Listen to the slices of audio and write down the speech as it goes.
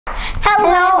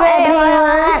Hello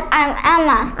everyone, I'm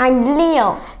Emma. I'm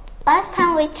Leo. Last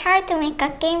time we tried to make a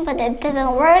game but it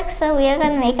didn't work, so we are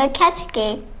going to make a catch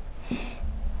game.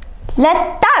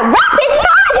 Let's start rapid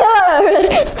fire!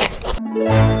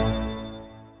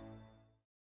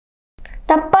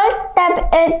 The first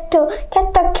step is to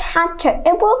get the catcher.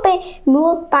 It will be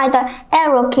moved by the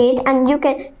arrow keys and you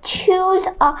can choose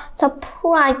a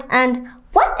surprise. And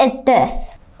what is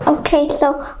this? Okay,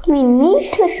 so we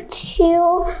need to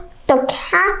choose the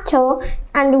catcher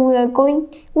and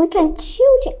we can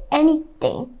choose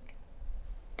anything.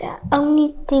 The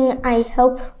only thing I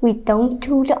hope we don't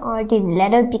choose are the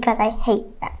letters because I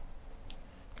hate them.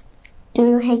 Do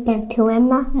you hate them too,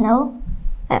 Emma? No.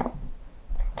 Oh.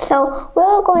 So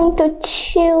we're going to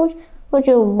choose which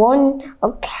one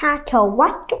a catcher.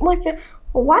 What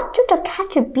should the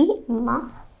catcher be, Emma?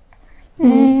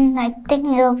 I think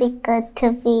it'll be good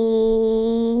to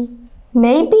be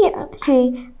maybe a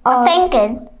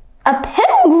penguin. A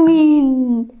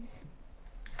penguin.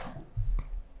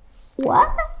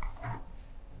 What?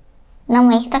 Now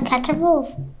make the catcher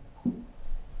move.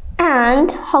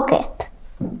 And hug it.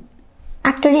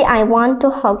 Actually, I want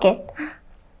to hug it.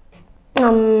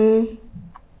 I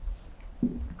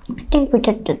think we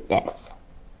should do this.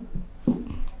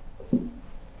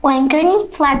 When green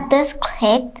flag is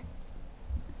clicked,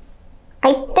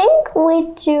 I think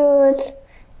we just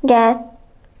get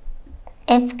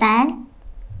if then.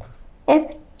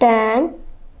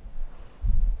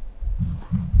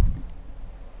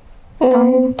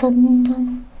 Dun, dun,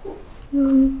 dun.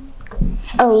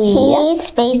 Oh,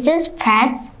 Spaces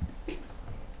press.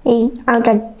 I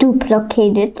got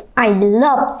duplicated. I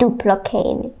love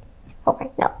duplicating. Okay,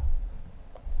 no.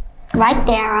 Right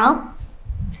arrow.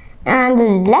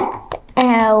 And left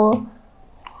arrow.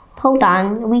 Hold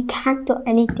on, we can't do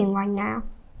anything right now.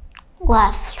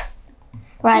 Left.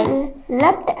 Right.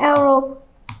 Left arrow.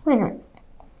 Wait a minute.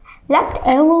 Left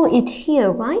arrow is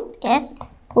here, right? Yes.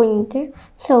 Going there.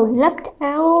 So left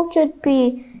arrow should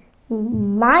be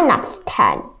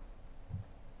 -10.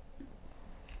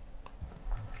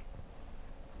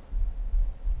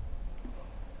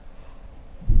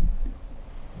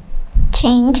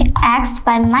 Change X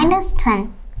by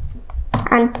 -10.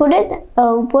 And put it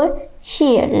over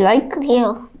here, like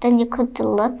here. Then you could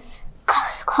look.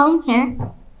 Come here.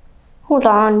 Hold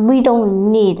on, we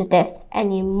don't need this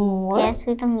anymore. Yes,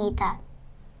 we don't need that.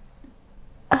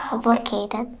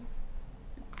 Duplicated.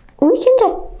 We can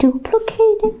just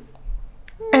duplicate it,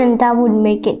 and that would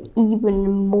make it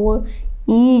even more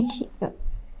easier.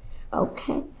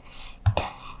 Okay.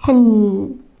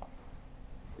 10.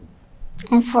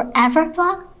 And forever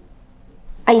block?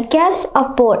 I guess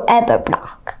a forever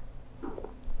block.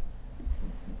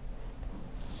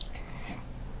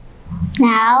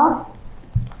 Now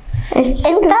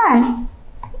it's done.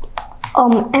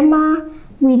 Emma,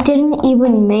 we didn't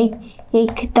even make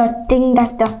the thing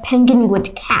that the penguin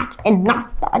would catch. It's not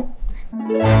done.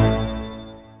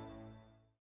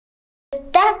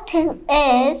 Step 2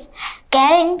 is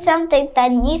getting something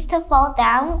that needs to fall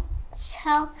down.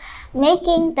 So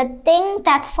making the thing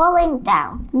that's falling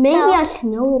down. Maybe a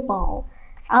snowball.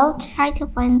 I'll try to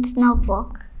find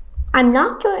snowball. I'm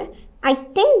not sure. I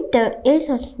think there is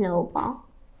a snowball.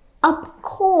 Of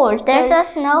course. There's a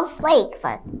snowflake,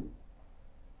 but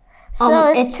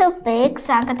so it's too big,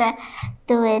 so I'm gonna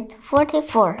do it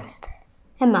 44.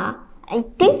 Emma, I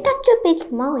think that should be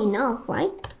small enough,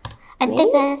 right? I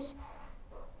think it's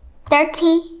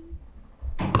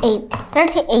 38.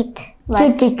 38.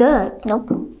 Should be good. Nope.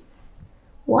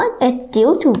 What? It's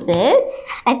still too big?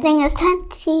 I think it's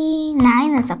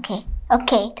 29 is okay.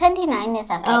 Okay, 29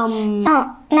 is okay. So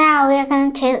now we're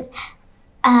gonna choose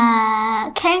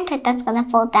a character that's gonna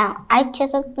fall down. I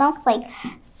choose a snowflake.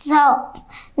 So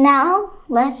now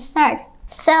let's start.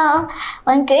 So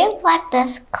when green flag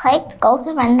is clicked, go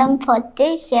to random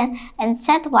position and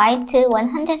set Y to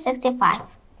 165.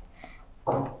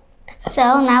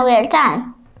 So now we're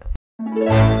done.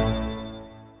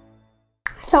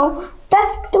 So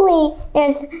step 3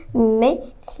 is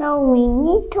so we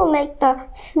need to make the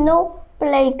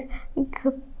snowflake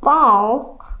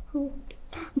fall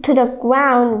to the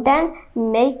ground, then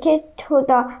make it to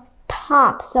the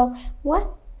top. So what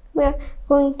we're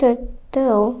going to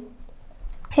do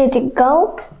is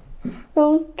go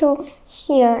to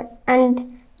here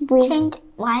and we change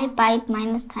Y by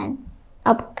 -10.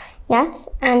 Yes,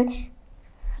 and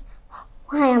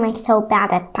why am I so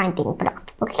bad at finding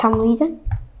blocks for some reason?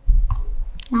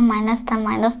 Now -10,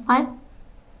 -5.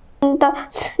 The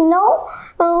snow,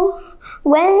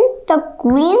 when the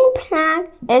green flag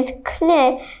is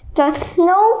clear, the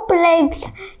snowflakes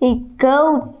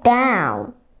go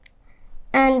down.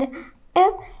 And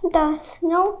the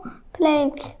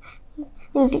snowflakes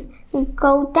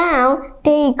go down,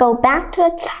 they go back to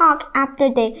the top after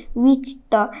they reach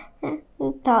the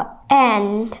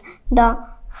end, the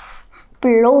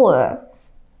floor.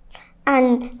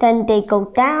 And then they go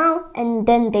down and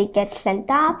then they get sent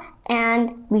up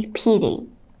and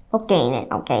repeating again and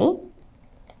again.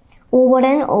 Over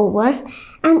and over.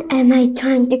 And am I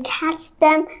trying to catch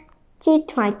them? She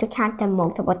tried to catch them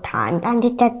multiple times and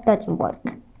that doesn't work.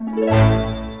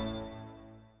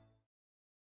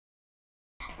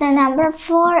 The number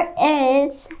 4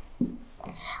 is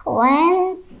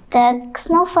when the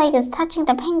snowflake is touching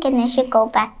the penguin, it should go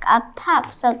back up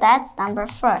top. So that's number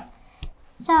 4.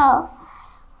 So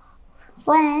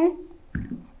when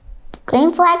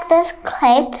green flag is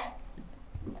clicked,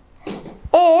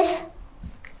 if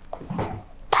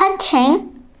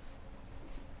touching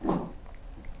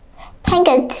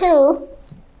penguin 2,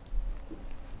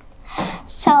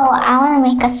 so I want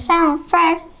to make a sound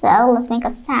first, so let's make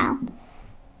a sound.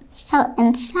 So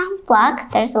in sound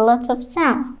block, there's lots of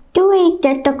sound. Do we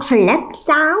get the correct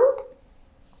sound?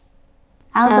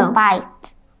 I'll do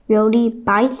bite. Really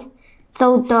bite?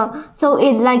 So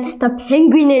it's like the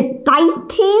penguin is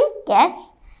biting?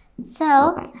 Yes.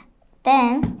 So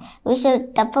then we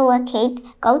should duplicate,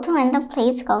 go to random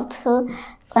place, go to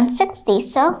 160.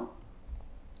 So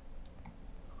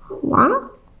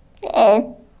what? It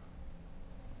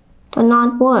does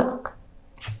not work.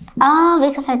 Oh,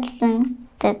 because I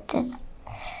did this.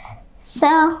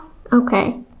 So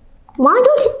okay. Why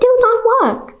does it do not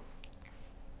work?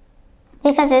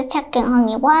 Because it's checking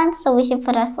only once, so we should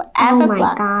put a forever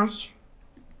block. Oh my gosh.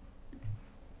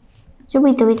 Should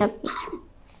we do it again?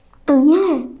 Oh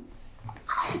yeah.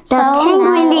 The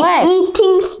penguin is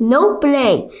eating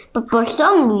snowflake, but for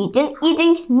some reason,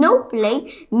 eating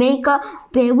snowflake make a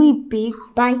very big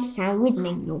bite sound, which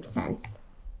makes no sense.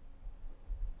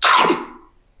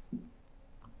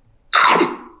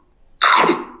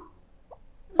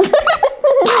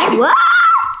 What?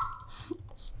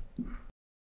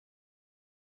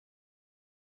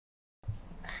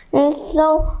 And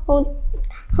so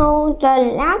the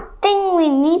last thing we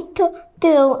need to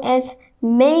do is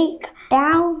make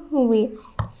down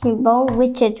variable,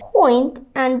 which is point,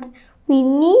 and we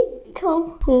need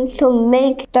to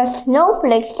make the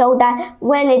snowflake so that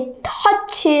when it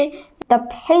touches the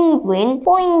penguin,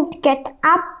 point gets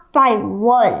up by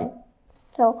 1.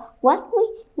 So what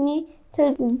we need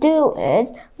to do is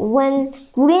when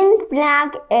green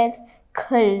flag is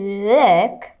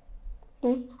click,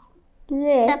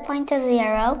 set point to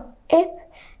 0.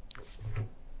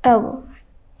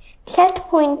 Set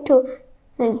point to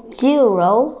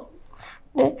 0.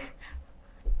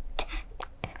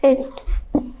 If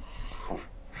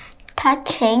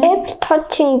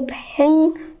touching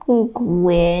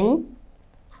penguin,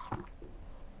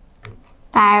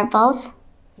 variables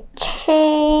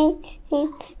change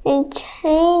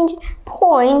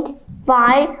point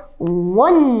by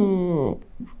 1.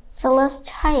 So let's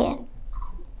try it.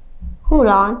 Hold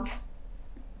on.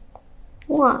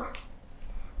 What?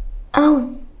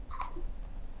 Oh.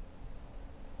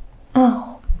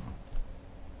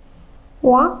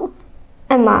 What?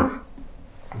 Emma.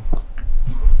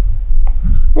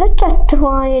 Let's just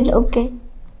try it, okay?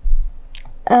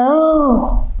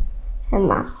 Oh.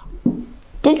 Emma.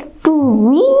 Do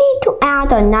we need to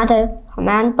add another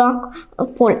command block, a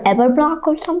forever block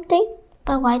or something?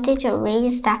 But why did you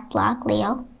raise that block,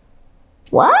 Leo?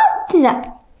 What? Is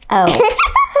that? Oh.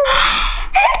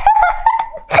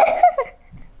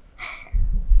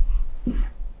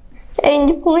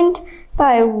 Change point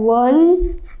by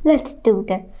 1. Let's do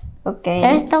that. Okay.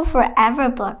 There's no forever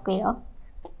block, Leo.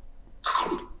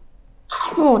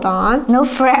 Hold on. No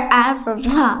forever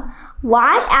block.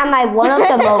 Why am I one of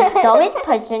the most dumbest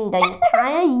person in the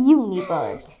entire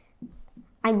universe?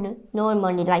 I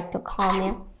normally like to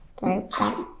comment. Okay.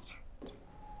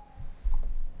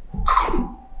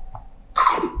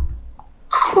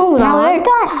 Hold on. We're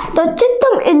done. The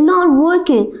system is not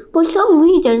working. For some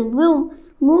reason, we're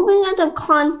moving at a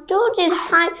constant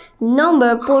high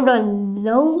number for the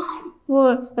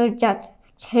lower just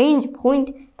change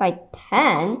point by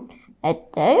 10.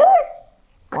 There?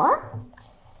 What?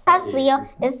 Because Leo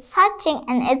is touching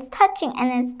and it's touching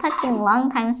and it's touching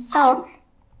long time, so.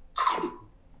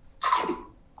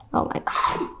 Oh my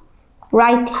god.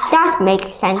 Right, that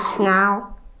makes sense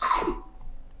now.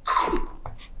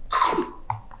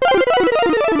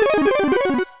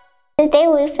 Today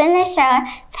we finished our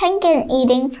penguin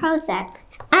eating project.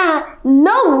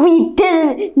 No, we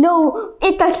didn't. No,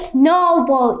 it's a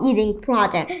snowball eating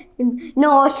project.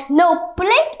 No,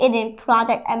 snowflake eating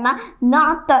project, Emma,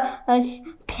 not the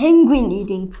penguin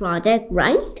eating project,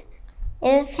 right?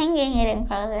 It is penguin eating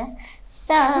process.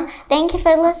 So thank you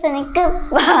for listening.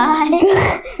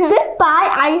 Goodbye. Goodbye.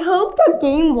 I hope the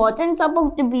game wasn't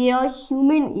supposed to be a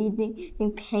human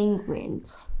eating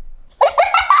penguins.